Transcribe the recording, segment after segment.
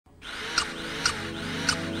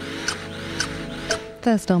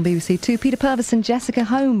Thursday on BBC Two, Peter Purvis and Jessica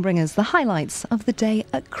Home bring us the highlights of the day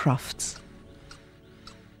at Crufts.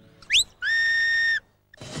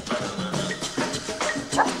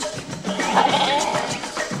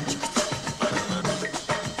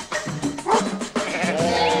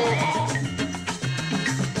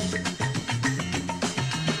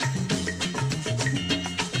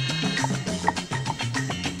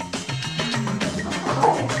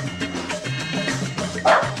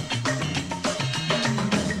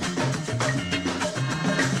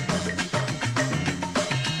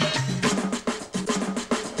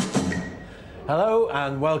 Hello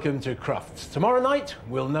and welcome to Crufts. Tomorrow night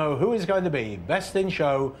we'll know who is going to be Best in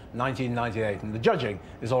Show 1998, and the judging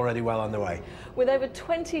is already well underway. With over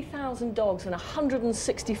 20,000 dogs and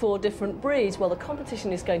 164 different breeds, well, the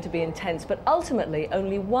competition is going to be intense, but ultimately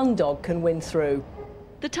only one dog can win through.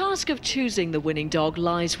 The task of choosing the winning dog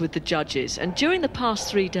lies with the judges, and during the past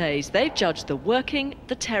 3 days they've judged the working,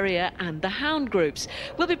 the terrier and the hound groups.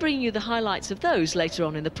 We'll be bringing you the highlights of those later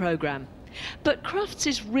on in the programme. But Crufts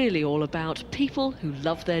is really all about people who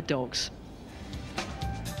love their dogs.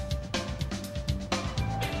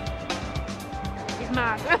 He's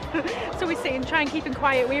mad. So we sit and try and keep him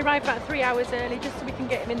quiet. We arrive about 3 hours early just so we can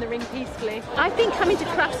get him in the ring peacefully. I've been coming to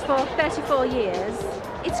Crufts for 34 years.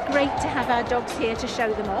 It's great to have our dogs here to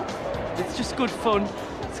show them off. It's just good fun.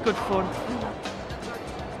 It's good fun.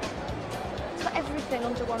 It's got everything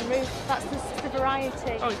under one roof. That's the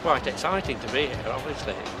variety. Oh, it's quite exciting to be here,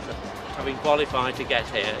 obviously. Having qualified to get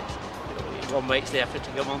here, one makes the effort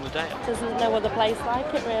to come on the day. There's no other place like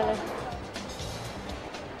it, really.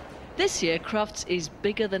 This year Crufts is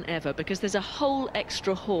bigger than ever because there's a whole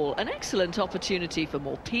extra hall, an excellent opportunity for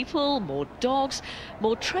more people, more dogs,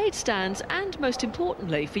 more trade stands and, most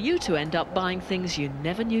importantly, for you to end up buying things you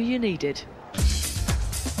never knew you needed.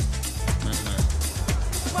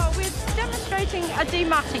 Well, we're demonstrating a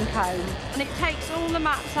dematting comb, and it takes all the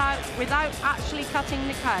mats out without actually cutting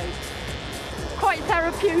the coat. Quite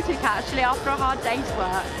therapeutic, actually, after a hard day's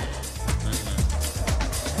work.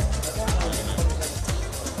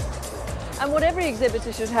 And what every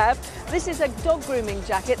exhibitor should have, this is a dog grooming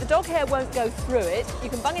jacket. The dog hair won't go through it. You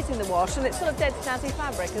can bung it in the wash, and it's sort of dead snazzy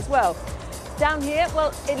fabric as well. Down here,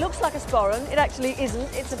 well, it looks like a sporran. It actually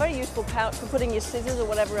isn't. It's a very useful pouch for putting your scissors or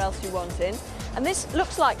whatever else you want in. And this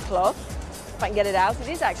looks like cloth. If I can get it out, it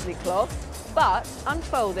is actually cloth. But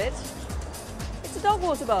unfold it, it's a dog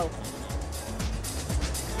water bowl.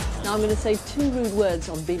 Now I'm going to say 2 rude words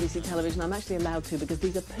on BBC television. I'm actually allowed to because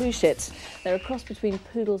these are poo shits. They're a cross between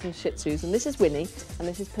poodles and shih tzus, and this is Winnie and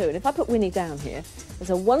this is Pooh. And if I put Winnie down here,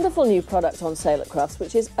 there's a wonderful new product on sale at Crufts,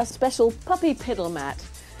 which is a special puppy piddle mat.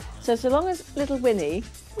 So long as little Winnie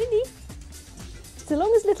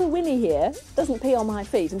here doesn't pee on my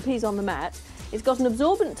feet and pees on the mat, it's got an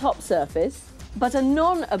absorbent top surface, but a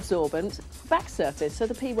non-absorbent back surface, so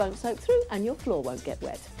the pee won't soak through and your floor won't get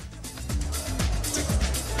wet.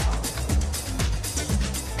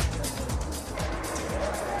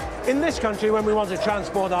 In this country, when we want to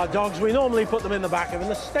transport our dogs, we normally put them in the back of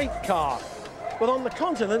an estate car. But on the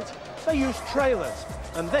continent, they use trailers.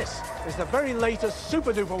 And this is the very latest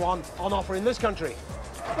super-duper one on offer in this country.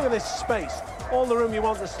 Look at this space. All the room you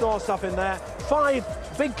want to store stuff in there.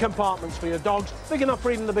 5 big compartments for your dogs, big enough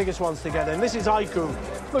for even the biggest ones to get in. This is Aiku.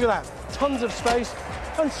 Look at that. Tons of space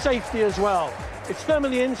and safety as well. It's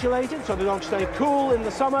thermally insulated, so the dogs stay cool in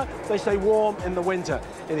the summer, they stay warm in the winter.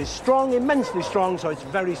 It is strong, immensely strong, so it's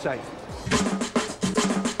very safe.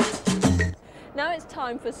 Now it's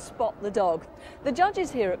time for Spot the Dog. The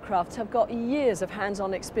judges here at Crufts have got years of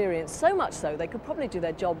hands-on experience, so much so they could probably do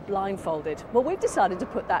their job blindfolded. Well, we've decided to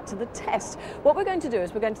put that to the test. What we're going to do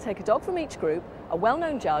is we're going to take a dog from each group, a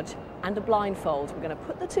well-known judge and a blindfold. We're going to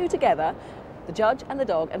put the two together, the judge and the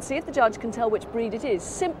dog, and see if the judge can tell which breed it is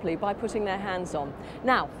simply by putting their hands on.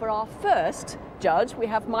 Now, for our first judge, we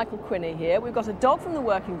have Michael Quinney here. We've got a dog from the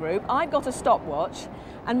working group. I've got a stopwatch.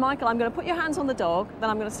 And Michael, I'm going to put your hands on the dog,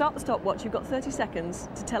 then I'm going to start the stopwatch. You've got 30 seconds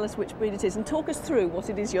to tell us which breed it is and talk us through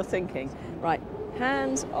what it is you're thinking. Right,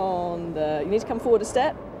 hands on the... You need to come forward a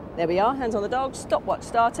step. There we are, hands on the dog, stopwatch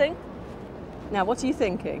starting. Now, what are you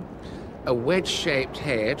thinking? A wedge-shaped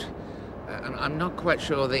head. And I'm not quite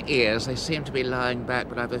sure the ears. They seem to be lying back,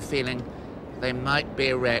 but I have a feeling they might be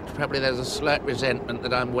erect. Probably there's a slight resentment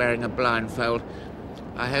that I'm wearing a blindfold.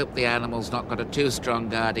 I hope the animal's not got a too strong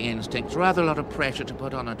guarding instinct. It's rather a lot of pressure to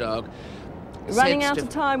put on a dog. Running out of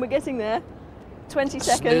time, we're getting there. 20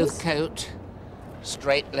 seconds. Smooth coat,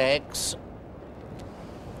 straight legs.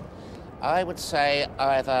 I would say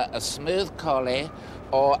either a smooth collie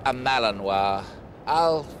or a Malinois.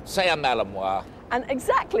 I'll say a Malinois. And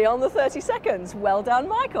exactly on the 30 seconds. Well done,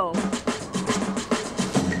 Michael.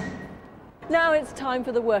 Now it's time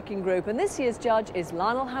for the working group, and this year's judge is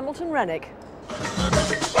Lionel Hamilton-Rennick.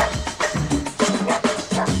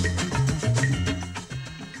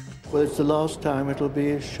 Well, it's the last time it'll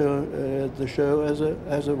be the show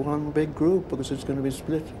as a one big group, because it's going to be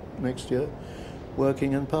split next year,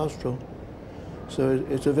 working and pastoral. So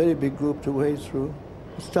it's a very big group to wade through.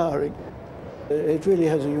 It's tiring. It really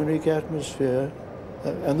has a unique atmosphere,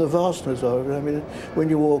 and the vastness of it. I mean, when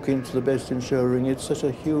you walk into the Best in Show ring, it's such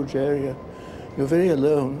a huge area. You're very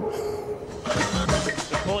alone.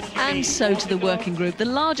 And so to the working group, the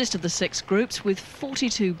largest of the 6 groups, with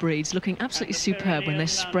 42 breeds, looking absolutely superb when they're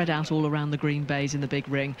spread out all around the green bays in the big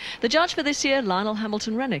ring. The judge for this year, Lionel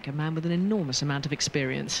Hamilton-Rennick, a man with an enormous amount of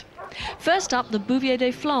experience. First up, the Bouvier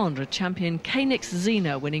des Flandres champion Canis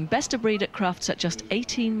Zena, winning Best of Breed at Crufts at just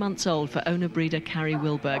 18 months old for owner-breeder Carrie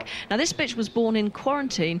Wilberg. Now, this bitch was born in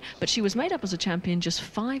quarantine, but she was made up as a champion just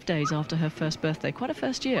 5 days after her first birthday. Quite a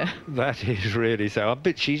first year. That is really so. I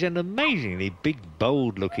bet she's an amazingly big,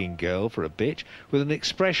 bold-looking girl for a bitch, with an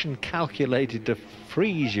expression calculated to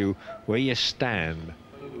freeze you where you stand.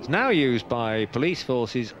 It's now used by police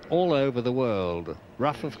forces all over the world.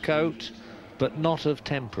 Rough of coat, but not of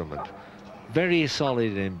temperament. Very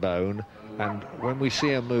solid in bone, and when we see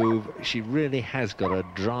her move, she really has got a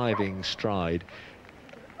driving stride.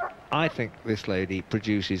 I think this lady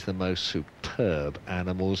produces the most superb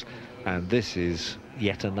animals, and this is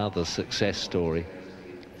yet another success story.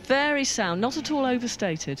 Very sound, not at all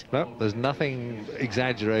overstated. No, there's nothing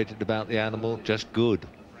exaggerated about the animal, just good.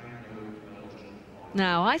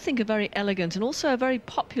 Now, I think a very elegant and also a very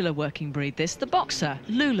popular working breed, this, the boxer,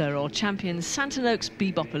 Lula, or champion Santanoke's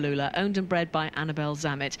Bebopper Lula, owned and bred by Annabelle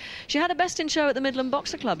Zammit. She had a Best in Show at the Midland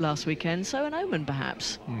Boxer Club last weekend, so an omen,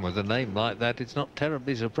 perhaps. With a name like that, it's not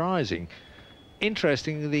terribly surprising.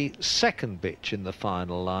 Interestingly, the second bitch in the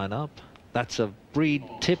final lineup, that's a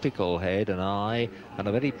breed-typical head and eye, and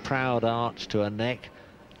a very proud arch to her neck.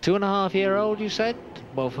 2.5-year-old, you said?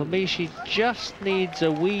 Well, for me, she just needs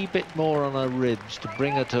a wee bit more on her ribs to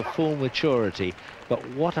bring her to full maturity. But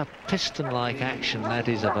what a piston-like action that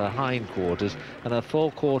is of her hindquarters, and her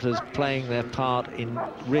forequarters playing their part in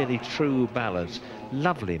really true balance.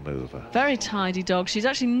 Lovely mover. Very tidy dog. She's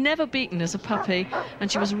actually never beaten as a puppy,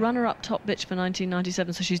 and she was runner-up top bitch for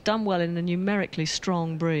 1997, so she's done well in a numerically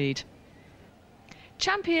strong breed.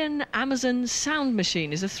 Champion Amazon Sound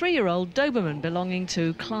Machine is a 3-year-old Doberman belonging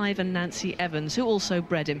to Clive and Nancy Evans, who also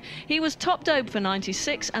bred him. He was top Dobe for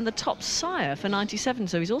 96 and the top sire for 97,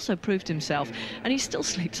 so he's also proved himself. And he still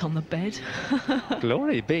sleeps on the bed.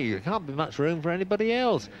 Glory be, there can't be much room for anybody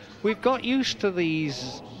else. We've got used to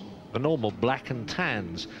these, the normal black and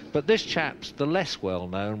tans, but this chap's the less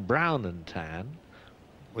well-known brown and tan,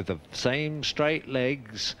 with the same straight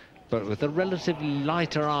legs, but with a relatively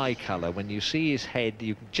lighter eye colour. When you see his head,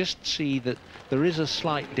 you can just see that there is a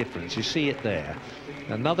slight difference. You see it there.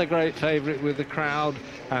 Another great favourite with the crowd,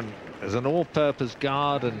 and as an all-purpose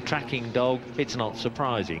guard and tracking dog, it's not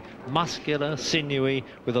surprising. Muscular, sinewy,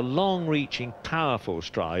 with a long-reaching, powerful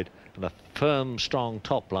stride, and a firm, strong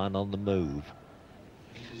top line on the move.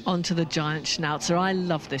 On to the giant schnauzer. I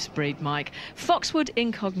love this breed, Mike. Foxwood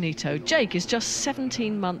Incognito. Jake is just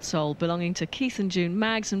 17 months old, belonging to Keith and June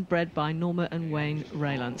Maggs and bred by Norma and Wayne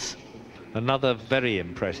Raylance. Another very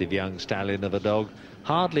impressive young stallion of a dog.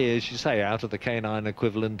 Hardly, as you say, out of the canine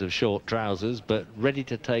equivalent of short trousers, but ready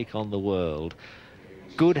to take on the world.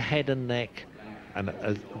 Good head and neck, and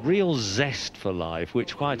a real zest for life,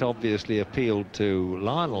 which quite obviously appealed to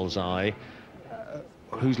Lionel's eye,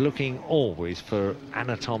 who's looking always for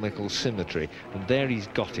anatomical symmetry, and there he's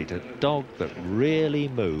got it, a dog that really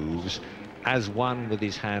moves as one with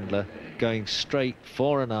his handler, going straight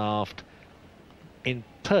fore and aft in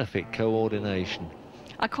perfect coordination.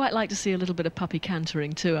 I quite like to see a little bit of puppy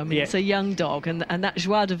cantering too. I mean, yeah. It's a young dog, and that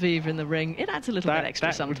joie de vivre in the ring, it adds a little bit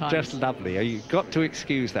extra sometimes. Just lovely. You've got to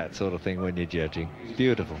excuse that sort of thing when you're judging.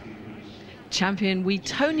 Beautiful. Champion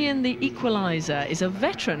Wheatonian the Equalizer is a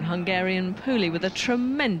veteran Hungarian Puli with a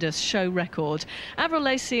tremendous show record. Avril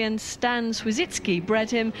Lacey and Stan Swizitsky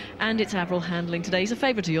bred him, and it's Avril handling today. He's a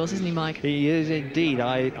favourite of yours, isn't he, Mike? He is indeed.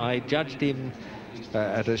 I judged him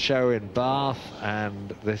at a show in Bath,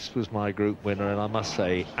 and this was my group winner, and I must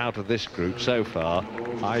say, out of this group so far,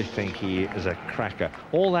 I think he is a cracker.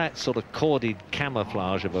 All that sort of corded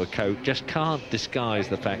camouflage of a coat just can't disguise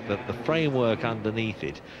the fact that the framework underneath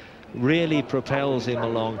it really propels him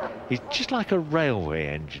along. He's just like a railway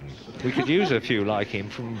engine. We could use a few like him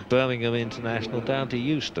from Birmingham International down to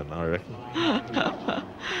Euston, I reckon.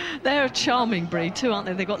 They're a charming breed too, aren't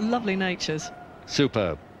they? They've got lovely natures.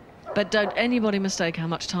 Superb. But don't anybody mistake how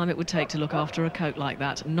much time it would take to look after a coat like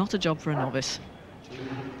that. Not a job for a novice.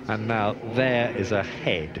 And now there is a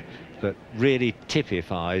head that really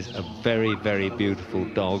typifies a very, very beautiful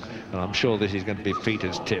dog, and I'm sure this is going to be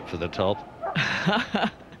Peter's tip for the top.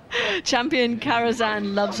 Champion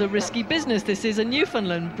Karazhan loves a risky business. This is a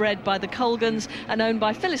Newfoundland bred by the Colgans and owned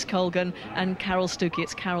by Phyllis Colgan and Carol Stuckey.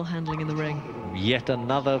 It's Carol handling in the ring. Yet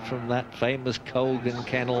another from that famous Colgan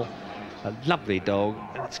kennel. A lovely dog,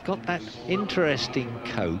 and it's got that interesting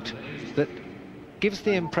coat that gives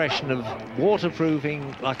the impression of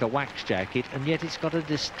waterproofing like a wax jacket, and yet it's got a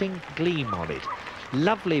distinct gleam on it.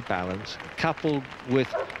 Lovely balance, coupled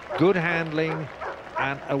with good handling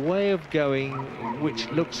and a way of going which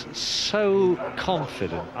looks so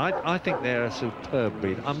confident. I think they're a superb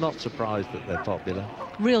breed. I'm not surprised that they're popular.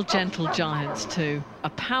 Real gentle giants too.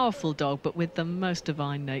 A powerful dog, but with the most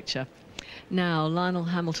divine nature. Now, Lionel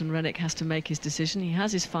Hamilton-Rennick has to make his decision. He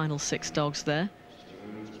has his final 6 dogs there.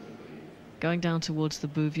 Going down towards the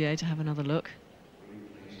Bouvier to have another look.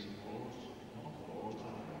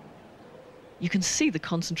 You can see the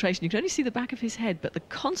concentration. You can only see the back of his head, but the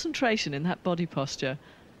concentration in that body posture.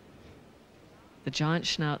 The giant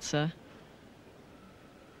Schnauzer.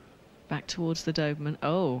 Back towards the Doberman.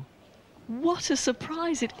 Oh, what a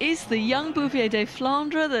surprise. It is the young Bouvier de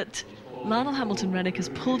Flandre that Lionel Hamilton-Rennick has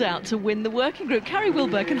pulled out to win the working group. Carrie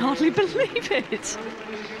Wilbur can hardly believe it.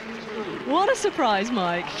 What a surprise,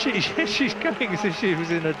 Mike. She's going as if she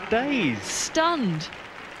was in a daze. Stunned.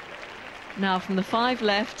 Now from the 5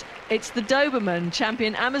 left, it's the Doberman,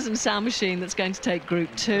 champion Amazon Sound Machine, that's going to take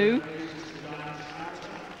Group 2.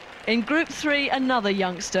 In Group 3, another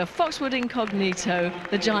youngster, Foxwood Incognito,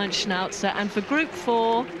 the giant Schnauzer. And for Group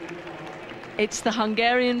 4, it's the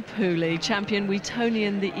Hungarian Puli, champion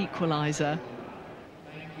Wheatonian the Equalizer.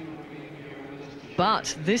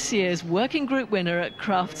 But this year's working group winner at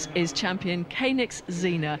Crufts is champion Canis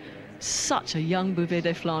Xena. Such a young Bouvier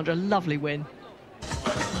de Flandre, lovely win.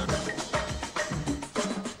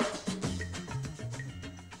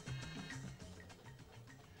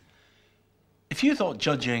 If you thought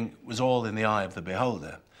judging was all in the eye of the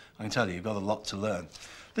beholder, I can tell you, you've got a lot to learn.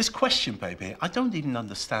 This question paper here, I don't even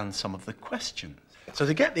understand some of the questions. So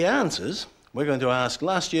to get the answers, we're going to ask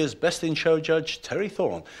last year's Best in Show judge, Terry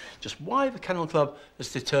Thorne, just why the Kennel Club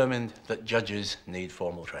has determined that judges need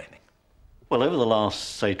formal training. Well, over the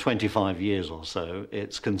last, say, 25 years or so,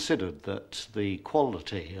 it's considered that the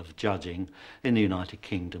quality of judging in the United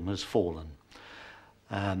Kingdom has fallen.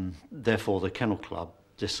 Therefore, the Kennel Club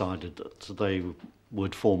decided that they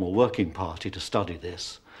would form a working party to study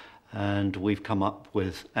this. And we've come up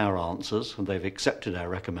with our answers, and they've accepted our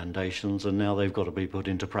recommendations, and now they've got to be put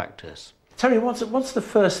into practice. Terry, what's the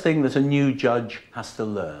first thing that a new judge has to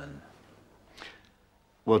learn?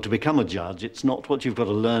 Well, to become a judge, it's not what you've got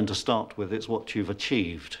to learn to start with, it's what you've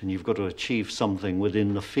achieved. And you've got to achieve something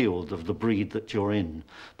within the field of the breed that you're in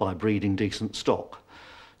by breeding decent stock,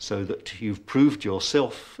 so that you've proved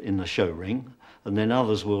yourself in the show ring, and then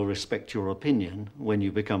others will respect your opinion when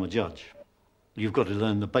you become a judge. You've got to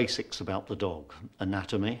learn the basics about the dog.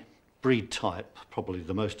 Anatomy, breed type, probably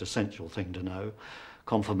the most essential thing to know,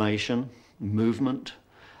 conformation, movement,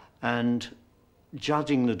 and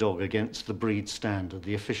judging the dog against the breed standard,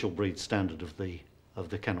 the official breed standard of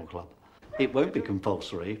the Kennel Club. It won't be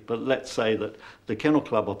compulsory, but let's say that the Kennel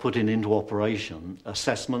Club are putting into operation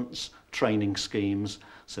assessments, training schemes,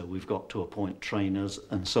 so we've got to appoint trainers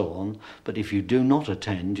and so on, but if you do not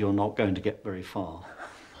attend, you're not going to get very far.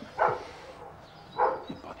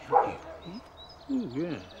 Ooh,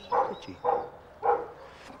 yeah, pretty.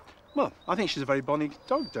 Well, I think she's a very bonny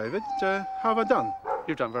dog, David. How have I done?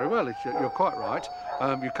 You've done very well, you're quite right.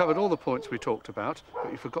 You covered all the points we talked about,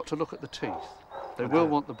 but you forgot to look at the teeth. They will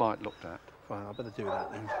want the bite looked at. Fine, I better do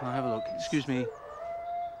that then. I'll have a look. Excuse me.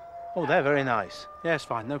 Oh, they're very nice. Yes,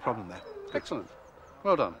 fine, no problem there. Excellent.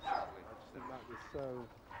 Well done.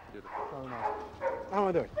 How am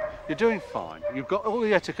I doing? You're doing fine. You've got all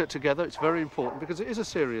the etiquette together. It's very important because it is a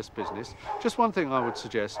serious business. Just one thing I would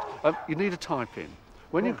suggest, you need a type-in.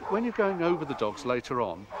 When you're going over the dogs later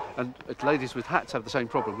on, and ladies with hats have the same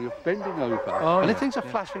problem, you're bending over, and if things are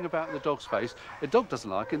flashing about in the dog's face, the dog doesn't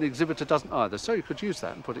like it, and the exhibitor doesn't either, so you could use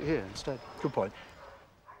that and put it here instead. Good point.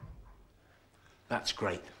 That's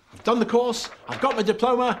great. I've done the course, I've got my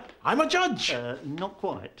diploma, I'm a judge! Not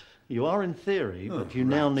quite. You are in theory, but you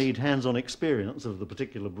now need hands-on experience of the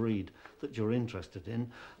particular breed that you're interested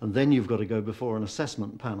in, and then you've got to go before an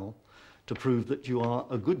assessment panel to prove that you are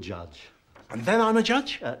a good judge. And then I'm a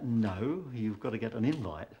judge? No, you've got to get an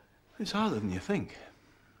invite. It's harder than you think.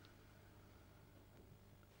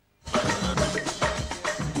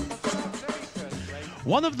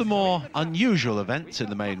 One of the more unusual events in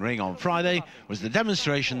the main ring on Friday was the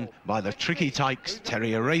demonstration by the Tricky Tykes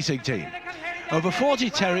Terrier racing team. Over 40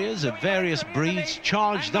 terriers of various breeds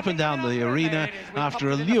charged up and down the arena after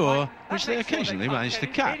a lure which they occasionally managed to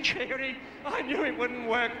catch. I knew it wouldn't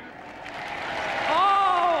work.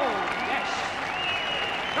 Oh, yes.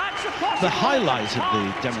 The highlight of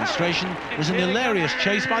the demonstration was an hilarious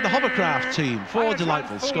chase by the hovercraft team, four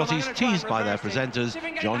delightful Scotties teased by their presenters,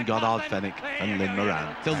 John Goddard Fenwick and Lynn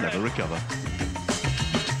Moran. They'll never recover.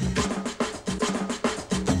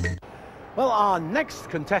 Well, our next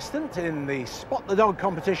contestant in the Spot the Dog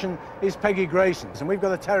competition is Peggy Grayson, and we've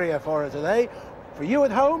got a terrier for her today. For you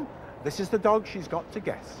at home, this is the dog she's got to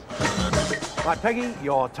guess. Right, Peggy,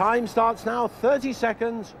 your time starts now. 30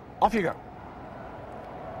 seconds, off you go.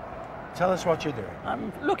 Tell us what you're doing.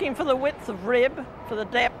 I'm looking for the width of rib, for the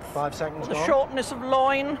depth, 5 seconds for the gone. shortness of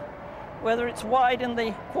loin, whether it's wide in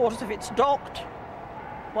the quarters if it's docked,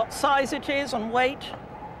 what size it is and weight,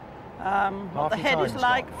 what the head is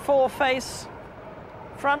like, foreface,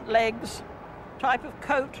 front legs, type of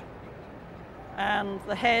coat, and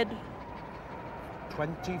the head.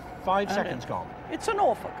 25 seconds gone. It's a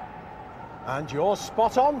Norfolk. And you're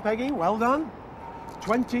spot on, Peggy. Well done.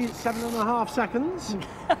 27.5 seconds.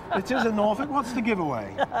 It is a Norfolk. What's the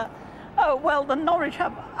giveaway? Oh, well, the Norwich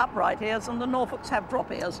have upright ears and the Norfolks have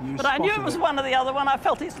drop ears. But I knew it was one or the other one. I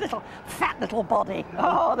felt his little, fat little body.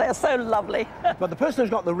 Oh, they're so lovely. But the person who's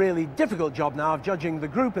got the really difficult job now of judging the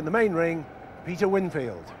group in the main ring, Peter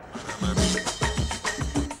Winfield.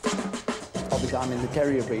 Obviously, I'm in the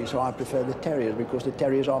terrier breed, so I prefer the terriers because the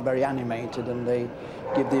terriers are very animated and they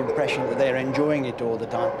give the impression that they're enjoying it all the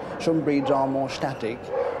time. Some breeds are more static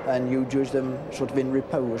and you judge them sort of in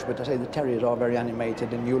repose, but I say the terriers are very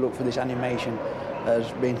animated and you look for this animation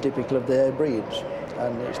as being typical of their breeds,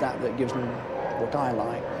 and it's that gives them what I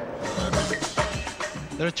like.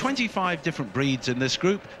 There are 25 different breeds in this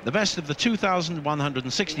group, the best of the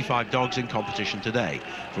 2,165 dogs in competition today,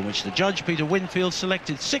 from which the judge, Peter Winfield,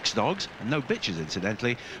 selected 6 dogs, and no bitches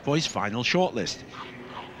incidentally, for his final shortlist.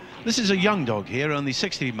 This is a young dog here, only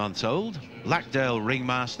 16 months old. Lackdale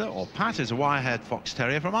Ringmaster, or Pat, is a wire-haired fox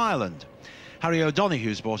terrier from Ireland. Harry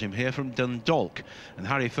O'Donoghue's brought him here from Dundalk, and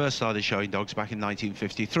Harry first started showing dogs back in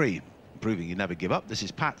 1953. Proving you never give up, this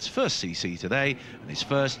is Pat's first CC today, and his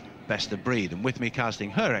first best of breed. And with me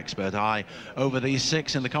casting her expert eye over these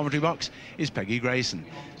 6 in the commentary box is Peggy Grayson.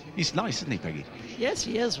 He's nice, isn't he, Peggy? Yes,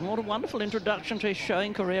 he is. What a wonderful introduction to his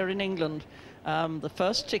showing career in England. The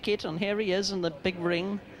first ticket, and here he is in the big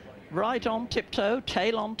ring. Right on tiptoe,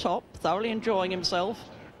 tail on top, thoroughly enjoying himself.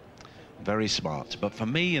 Very smart. But for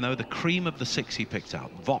me, you know, the cream of the 6 he picked out,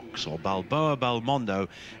 Vox, or Balboa Belmondo,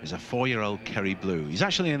 is a 4-year-old Kerry Blue. He's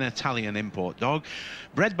actually an Italian import dog,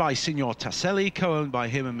 bred by Signor Tasselli, co-owned by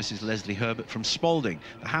him and Mrs. Leslie Herbert from Spalding.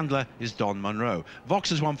 The handler is Don Munro. Vox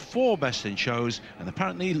has won 4 best in shows and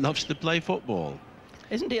apparently loves to play football.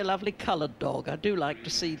 Isn't he a lovely coloured dog? I do like to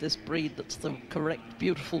see this breed that's the correct,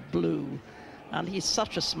 beautiful blue. And he's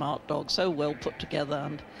such a smart dog, so well put together,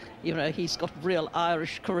 and, you know, he's got real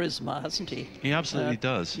Irish charisma, hasn't he? He absolutely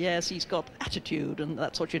does. Yes, he's got attitude, and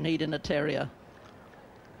that's what you need in a terrier.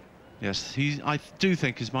 Yes, I do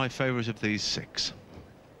think is my favourite of these 6.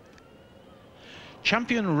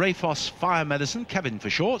 Champion Rafos Fire Medicine, Kevin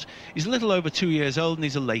for short, is a little over 2 years old and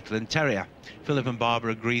he's a Lakeland Terrier. Philip and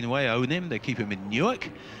Barbara Greenaway own him. They keep him in Newark.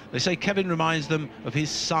 They say Kevin reminds them of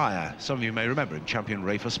his sire. Some of you may remember him, Champion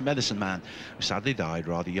Rafos Medicine Man, who sadly died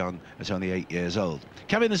rather young at only 8 years old.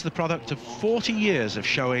 Kevin is the product of 40 years of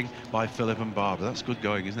showing by Philip and Barbara. That's good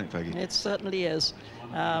going, isn't it, Peggy? It certainly is.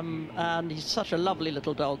 And he's such a lovely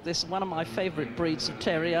little dog. This is one of my favourite breeds of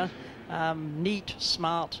terrier. Neat,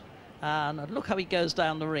 smart. And look how he goes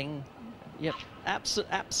down the ring. Yep,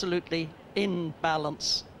 absolutely in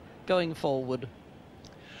balance going forward.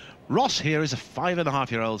 Ross here is a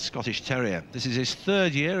 5.5-year-old Scottish Terrier. This is his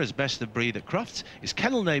 3rd year as best of breed at Crufts. His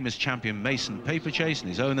kennel name is Champion Mason Paperchase, and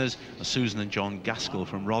his owners are Susan and John Gaskell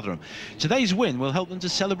from Rotherham. Today's win will help them to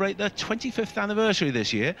celebrate their 25th anniversary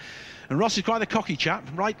this year. And Ross is quite a cocky chap,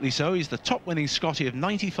 rightly so. He's the top winning Scottie of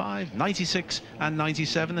 95, 96 and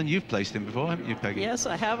 97, and you've placed him before, haven't you, Peggy? Yes,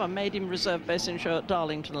 I have. I made him reserve best in show at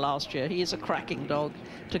Darlington last year. He is a cracking dog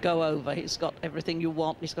to go over. He's got everything you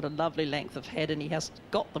want. He's got a lovely length of head, and he has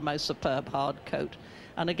got the most superb hard coat.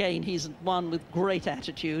 And again, he's one with great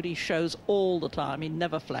attitude. He shows all the time. He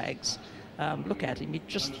never flags. Look at him. He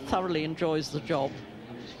just thoroughly enjoys the job.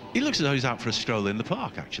 He looks as though he's out for a stroll in the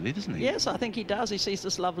park, actually, doesn't he? Yes, I think he does. He sees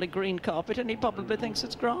this lovely green carpet and he probably thinks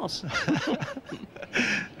it's grass.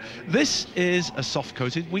 This is a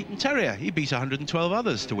soft-coated Wheaten Terrier. He beat 112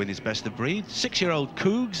 others to win his best of breed. 6-year-old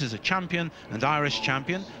Cougs is a champion and Irish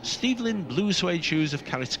champion. Stevelin blue suede shoes of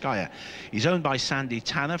Kaliskaya. He's owned by Sandy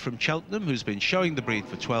Tanner from Cheltenham, who's been showing the breed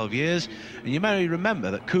for 12 years. And you may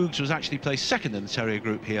remember that Cougs was actually placed second in the Terrier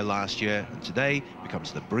group here last year, and today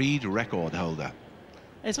becomes the breed record holder.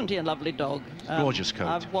 Isn't he a lovely dog? Gorgeous coat.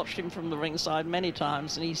 I've watched him from the ringside many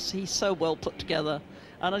times, and he's so well put together.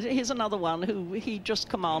 And he's another one who he just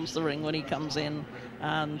commands the ring when he comes in,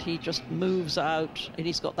 and he just moves out, and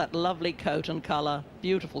he's got that lovely coat and colour,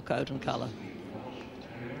 beautiful coat and colour.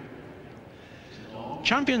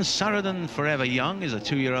 Champion Saradin Forever Young is a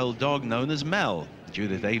 2-year-old dog known as Mel.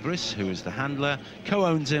 Judith Averis, who is the handler,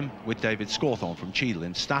 co-owns him with David Scawthorne from Cheadle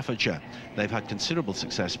in Staffordshire. They've had considerable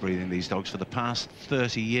success breeding these dogs for the past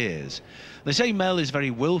 30 years. They say Mel is very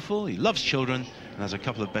willful, he loves children, and has a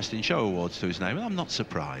couple of Best in Show awards to his name, and I'm not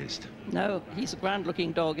surprised. No, he's a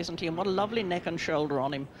grand-looking dog, isn't he? And what a lovely neck and shoulder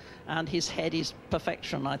on him. And his head is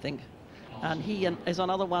perfection, I think. And he is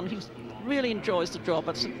another one who really enjoys the job.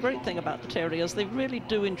 That's a great thing about the Terriers. They really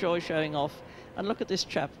do enjoy showing off. And look at this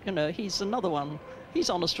chap, you know, he's another one. He's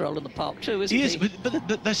on a stroll in the park too, isn't he? He is,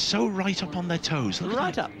 but they're so right up on their toes. Look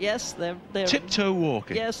right up, yes. They're tiptoe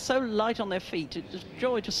walking. Yes, so light on their feet. It's a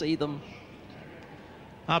joy to see them.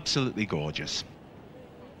 Absolutely gorgeous.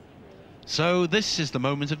 So this is the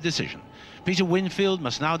moment of decision. Peter Winfield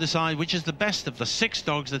must now decide which is the best of the 6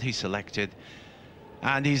 dogs that he selected.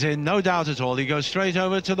 And he's in no doubt at all. He goes straight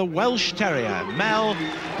over to the Welsh Terrier, Mel,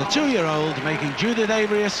 the 2-year-old, making Judith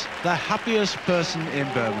Averis the happiest person in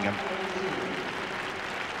Birmingham.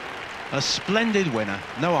 A splendid winner,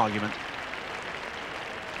 no argument.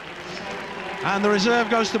 And the reserve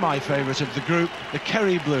goes to my favourite of the group, the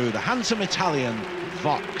Kerry Blue, the handsome Italian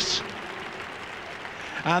Vox.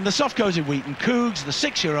 And the soft-coated Wheaten Cougs, the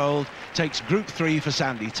 6-year-old, takes Group 3 for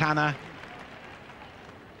Sandy Tanner.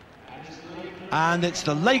 And it's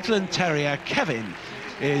the Lakeland Terrier, Kevin,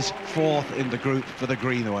 is 4th in the group for the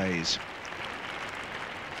Greenaways.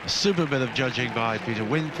 A super bit of judging by Peter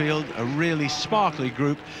Winfield, a really sparkly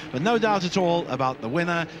group, but no doubt at all about the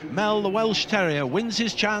winner. Mel, the Welsh Terrier, wins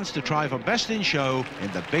his chance to try for Best in Show in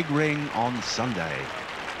the big ring on Sunday.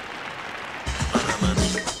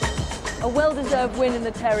 A well-deserved win in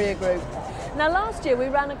the Terrier group. Now, last year we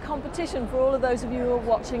ran a competition for all of those of you who are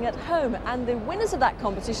watching at home, and the winners of that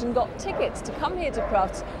competition got tickets to come here to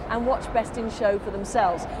Crufts and watch Best in Show for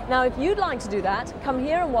themselves. Now, if you'd like to do that, come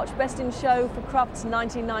here and watch Best in Show for Crufts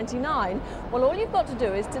 1999. Well, all you've got to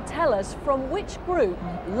do is to tell us from which group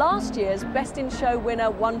last year's Best in Show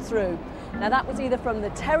winner won through. Now, that was either from the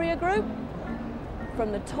Terrier group,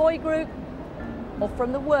 from the Toy group, or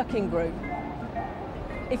from the Working group.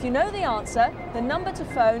 If you know the answer, the number to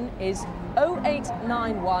phone is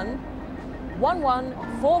 0891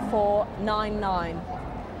 114499.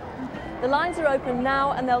 The lines are open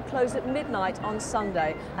now and they'll close at midnight on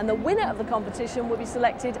Sunday. And the winner of the competition will be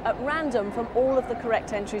selected at random from all of the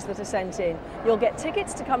correct entries that are sent in. You'll get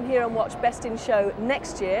tickets to come here and watch Best in Show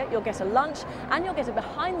next year. You'll get a lunch and you'll get a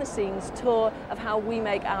behind-the-scenes tour of how we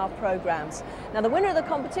make our programmes. Now, the winner of the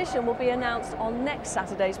competition will be announced on next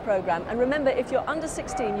Saturday's programme. And remember, if you're under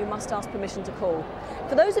 16, you must ask permission to call.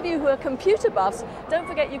 For those of you who are computer buffs, don't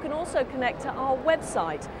forget you can also connect to our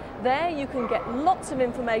website. There you can get lots of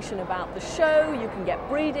information about the show, you can get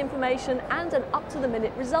breed information and an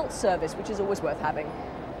up-to-the-minute results service, which is always worth having.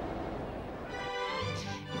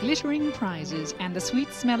 Glittering prizes and the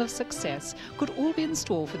sweet smell of success could all be in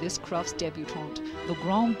store for this Crufts debutante, the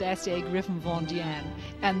Grand Basset Griffon Vendienne,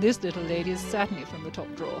 and this little lady is certainly from the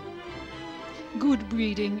top drawer. Good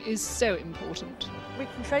breeding is so important. We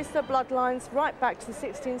can trace their bloodlines right back to the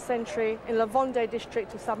 16th century in La Vendée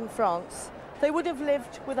district of southern France. They would have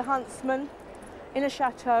lived with a huntsman in a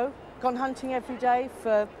chateau, gone hunting every day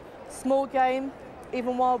for small game,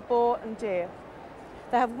 even wild boar and deer.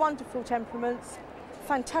 They have wonderful temperaments,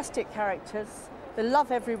 fantastic characters, they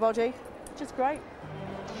love everybody, which is great.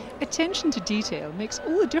 Attention to detail makes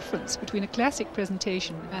all the difference between a classic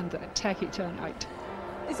presentation and the tacky turnout.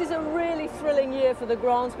 This is a really thrilling year for the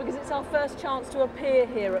Grands because it's our first chance to appear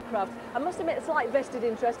here at Crufts. I must admit a slight vested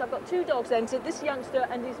interest. I've got 2 dogs entered, this youngster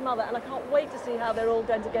and his mother, and I can't wait to see how they're all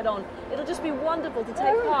going to get on. It'll just be wonderful to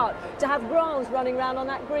take part, to have Grands running around on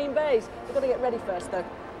that green baize. We've got to get ready first, though.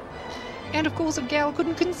 And of course a gal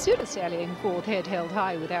couldn't consider sallying forth head held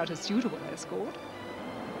high without a suitable escort.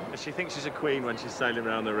 She thinks she's a queen when she's sailing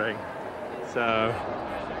around the ring. So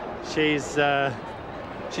she's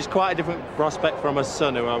quite a different prospect from her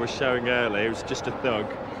son, who I was showing earlier, who's just a thug.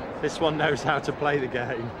 This one knows how to play the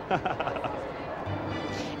game.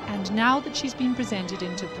 And now that she's been presented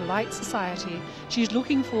into polite society, she's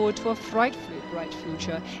looking forward to a frightfully bright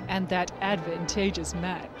future and that advantageous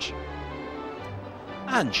match.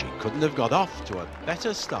 And she couldn't have got off to a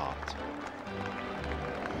better start.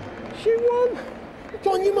 She won.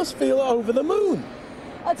 John, you must feel over the moon.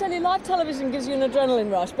 I tell you, live television gives you an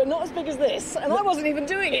adrenaline rush, but not as big as this, and I wasn't even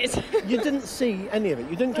doing it. You didn't see any of it?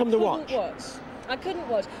 You didn't come to watch? I couldn't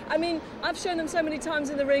watch. I mean, I've shown them so many times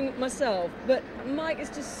in the ring myself, but Mike is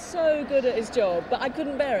just so good at his job, but I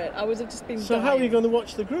couldn't bear it. I would have just been So dying. how are you going to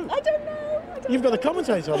watch the group? I don't know. You've got a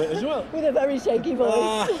commentator on it as well. With a very shaky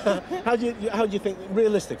voice. How do you think,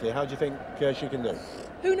 realistically, how do you think she can do?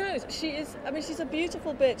 Who knows? She's a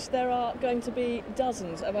beautiful bitch. There are going to be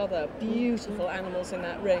dozens of other beautiful animals in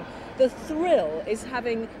that ring. The thrill is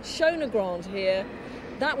having shown a grand here.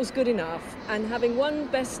 That was good enough. And having won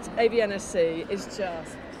Best AVNSC is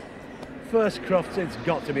just... First Crufts, it's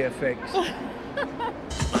got to be a fix.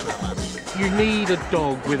 You need a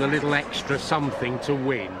dog with a little extra something to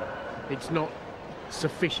win. It's not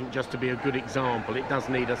sufficient just to be a good example. It does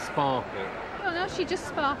need a sparkle. Well, no, she just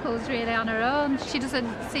sparkles really on her own. She doesn't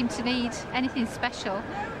seem to need anything special.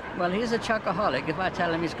 Well, he's a chocoholic. If I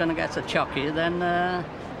tell him he's going to get a chocky, then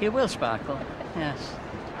he will sparkle, yes.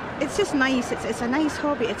 It's just nice. It's a nice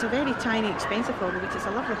hobby. It's a very tiny, expensive hobby, but it's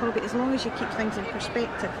a lovely hobby as long as you keep things in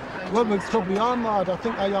perspective. Well, we probably are mad. I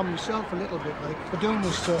think I am myself a little bit, like, for doing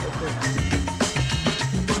this sort of thing.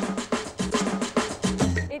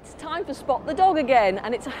 It's time for Spot the Dog again,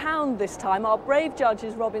 and it's a hound this time. Our brave judge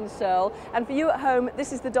is Robin Searle, and for you at home,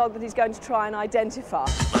 this is the dog that he's going to try and identify.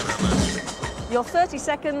 Your 30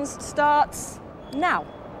 seconds starts now.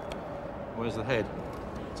 Where's the head?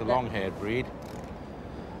 It's a long-haired breed.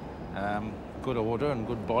 Good order and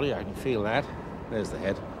good body, I can feel that. There's the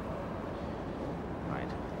head. Right.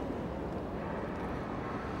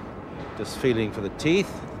 Just feeling for the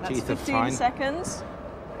teeth. The That's teeth 15 are fine. seconds.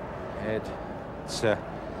 Head.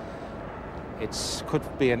 It could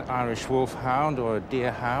be an Irish wolfhound or a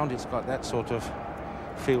deer hound. It's got that sort of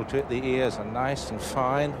feel to it. The ears are nice and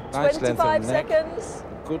fine. Nice length of 25 neck. seconds.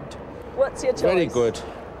 Good. What's your choice? Very good.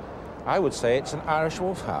 I would say it's an Irish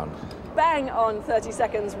wolfhound. Bang on 30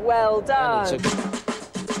 seconds. Well done.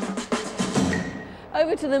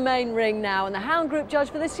 Over to the main ring now, and the hound group judge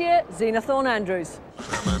for this year, Zena Thorne-Andrews.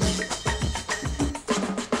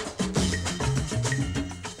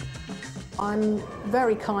 I'm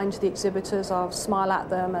very kind to the exhibitors. I'll smile at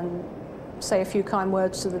them and say a few kind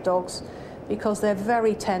words to the dogs because they're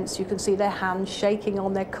very tense. You can see their hands shaking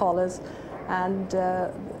on their collars, and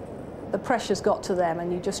the pressure's got to them,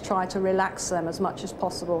 and you just try to relax them as much as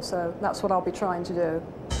possible. So that's what I'll be trying to do.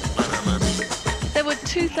 There were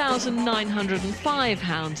 2,905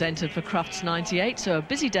 hounds entered for Crufts 98, so a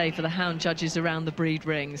busy day for the hound judges around the breed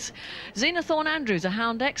rings. Zena Thorne-Andrews, a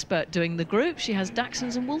hound expert doing the group. She has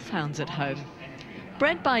Dachshunds and Wolfhounds at home.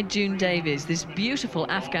 Bred by June Davies, this beautiful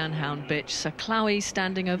Afghan hound bitch, Sir Clowy's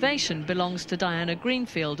standing ovation, belongs to Diana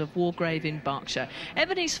Greenfield of Wargrave in Berkshire.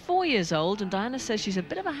 Ebony's 4 years old, and Diana says she's a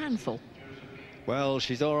bit of a handful. Well,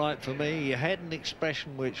 she's all right for me. You had an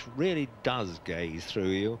expression which really does gaze through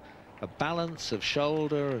you. A balance of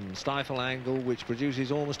shoulder and stifle angle which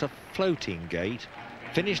produces almost a floating gait.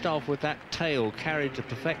 Finished off with that tail carried to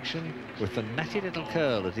perfection with the natty little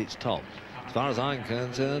curl at its top. As far as I'm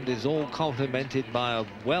concerned, it's all complemented by a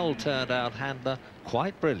well-turned-out handler.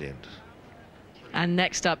 Quite brilliant. And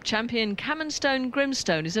next up, champion Camonstone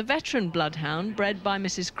Grimstone is a veteran bloodhound bred by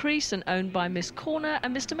Mrs. Crease and owned by Miss Corner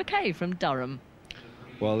and Mr. McKay from Durham.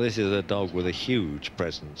 Well, this is a dog with a huge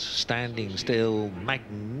presence, standing still,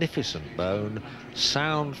 magnificent bone,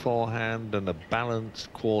 sound forehand and a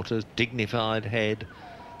balanced quarters, dignified head,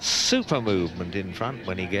 super movement in front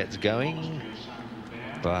when he gets going.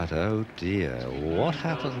 But oh dear, what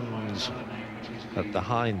happens at the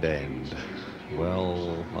hind end?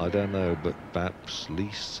 Well, I don't know, but perhaps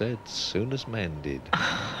least said, soon as mended.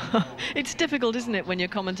 It's difficult, isn't it, when you're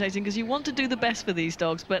commentating, because you want to do the best for these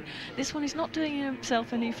dogs, but this one is not doing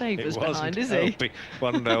himself any favours behind, is he?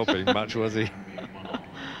 Wasn't helping much, was he?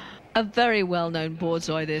 A very well-known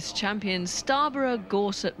Borzoi, this champion Starborough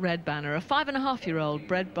Gorset Red Banner, a 5.5-year-old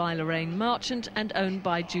bred by Lorraine Marchant and owned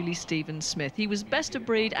by Julie Stevens-Smith. He was best of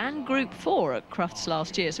breed and Group 4 at Crufts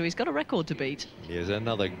last year, so he's got a record to beat. He's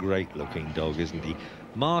another great-looking dog, isn't he?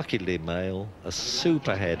 Markedly male, a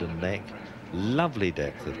super head and neck, lovely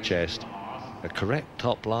depth of chest, a correct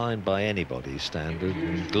top line by anybody's standard,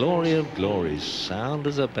 and glory of glories, sound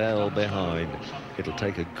as a bell behind. It'll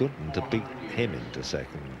take a good one to beat him into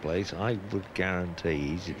second place. I would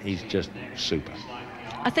guarantee he's just super.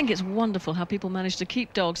 I think it's wonderful how people manage to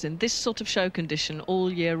keep dogs in this sort of show condition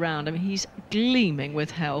all year round. I mean, he's gleaming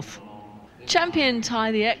with health. Champion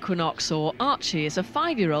Ty the Equinox, or Archie, is a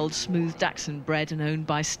 5-year-old smooth Dachshund bred and owned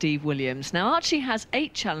by Steve Williams. Now, Archie has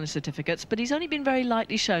 8 challenge certificates, but he's only been very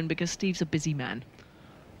lightly shown because Steve's a busy man.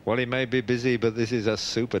 Well, he may be busy, but this is a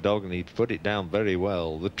super dog, and he'd put it down very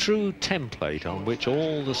well. The true template on which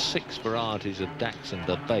all the 6 varieties of Dachshund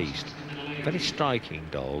are based. Very striking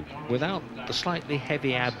dog, without the slightly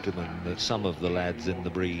heavy abdomen that some of the lads in the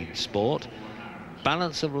breed sport.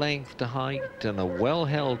 Balance of length to height and a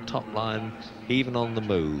well-held top line, even on the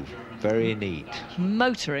move. Very neat.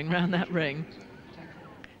 Motoring round that ring.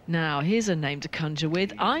 Now, here's a name to conjure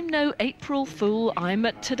with. I'm no April Fool, I'm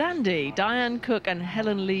at Tadandi. Diane Cook and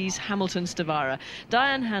Helen Lee's Hamilton Stavara.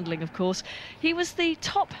 Diane handling, of course. He was the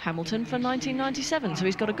top Hamilton for 1997, so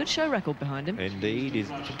he's got a good show record behind him. Indeed, he's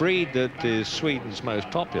a breed that is Sweden's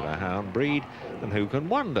most popular hound breed, and who can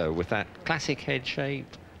wonder with that classic head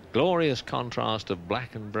shape, glorious contrast of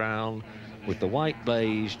black and brown, with the white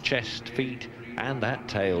blaze, chest, feet, and that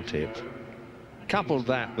tail tip. Coupled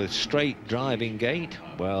that with straight driving gait,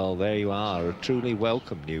 well, there you are, a truly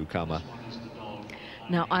welcome newcomer.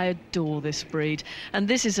 Now, I adore this breed, and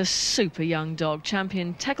this is a super young dog,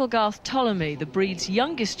 champion Tekelgarth Ptolemy, the breed's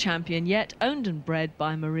youngest champion yet, owned and bred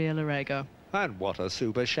by Maria Larego. And what a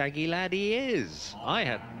super shaggy lad he is. I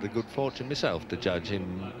had the good fortune myself to judge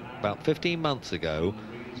him about 15 months ago,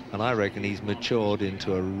 and I reckon he's matured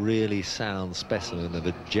into a really sound specimen of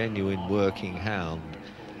a genuine working hound.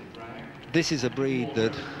 This is a breed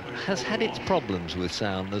that has had its problems with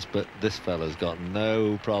soundness, but this fella's got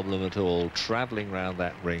no problem at all, travelling round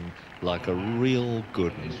that ring like a real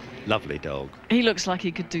good and lovely dog. He looks like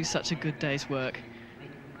he could do such a good day's work.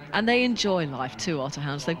 And they enjoy life too,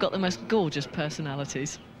 Otterhounds. They've got the most gorgeous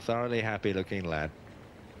personalities. Thoroughly happy looking lad.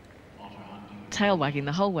 Tail wagging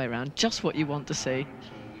the whole way around, just what you want to see.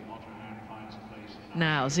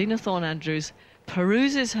 Now, Zena Thorne-Andrews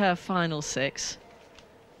peruses her final 6.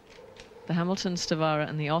 The Hamilton Stavara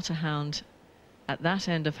and the Otterhound at that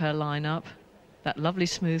end of her lineup. That lovely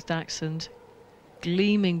smooth Dachshund,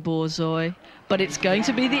 gleaming Borzoi, but it's going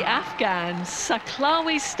to be the Afghan.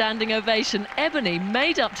 Saklawi's standing ovation. Ebony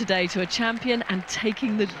made up today to a champion and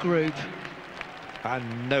taking the group.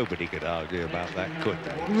 And nobody could argue about that, could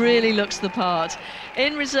they? Really looks the part.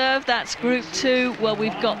 In reserve, that's Group 2. Well,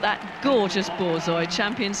 we've got that gorgeous Borzoi,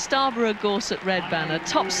 champion Starborough Gorset Red Banner,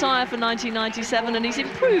 top sire for 1997, and he's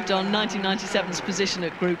improved on 1997's position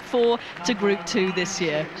at Group 4 to Group 2 this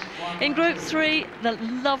year. In Group 3, the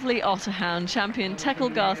lovely Otterhound, champion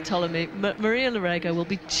Tekelgarth Ptolemy. Maria Larego will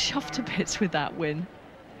be chuffed to bits with that win.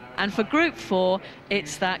 And for Group 4,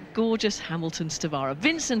 it's that gorgeous Hamilton Stavara.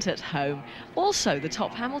 Vincent at home, also the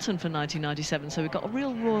top Hamilton for 1997, so we've got a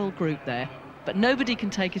real royal group there. But nobody can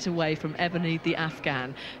take it away from Ebony the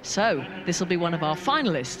Afghan. So this will be one of our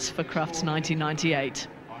finalists for Crufts 1998.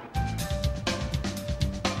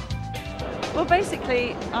 Well,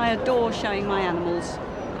 basically, I adore showing my animals.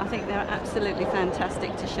 I think they're absolutely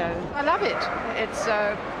fantastic to show. I love it. It's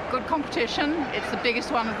a good competition. It's the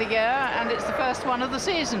biggest one of the year, and it's the first one of the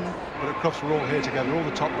season. But at Crufts, we're all here together. All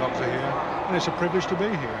the top dogs are here, and it's a privilege to be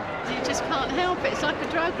here. You just can't help it. It's like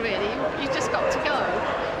a drug, really. You just got to go.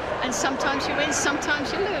 And sometimes you win,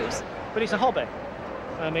 sometimes you lose. But it's a hobby.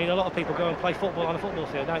 I mean, a lot of people go and play football on a football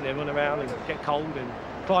field, don't they? Run around and get cold and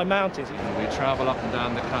climb mountains. We travel up and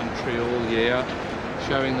down the country all year,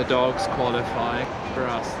 showing the dogs, qualifying. For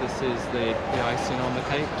us, this is the icing on the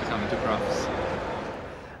cake to come to Crufts.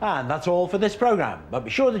 And that's all for this programme. But be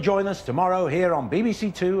sure to join us tomorrow here on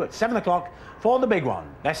BBC 2 at 7 o'clock for the big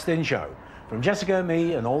one, Best in Show. From Jessica,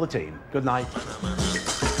 me and all the team, good night.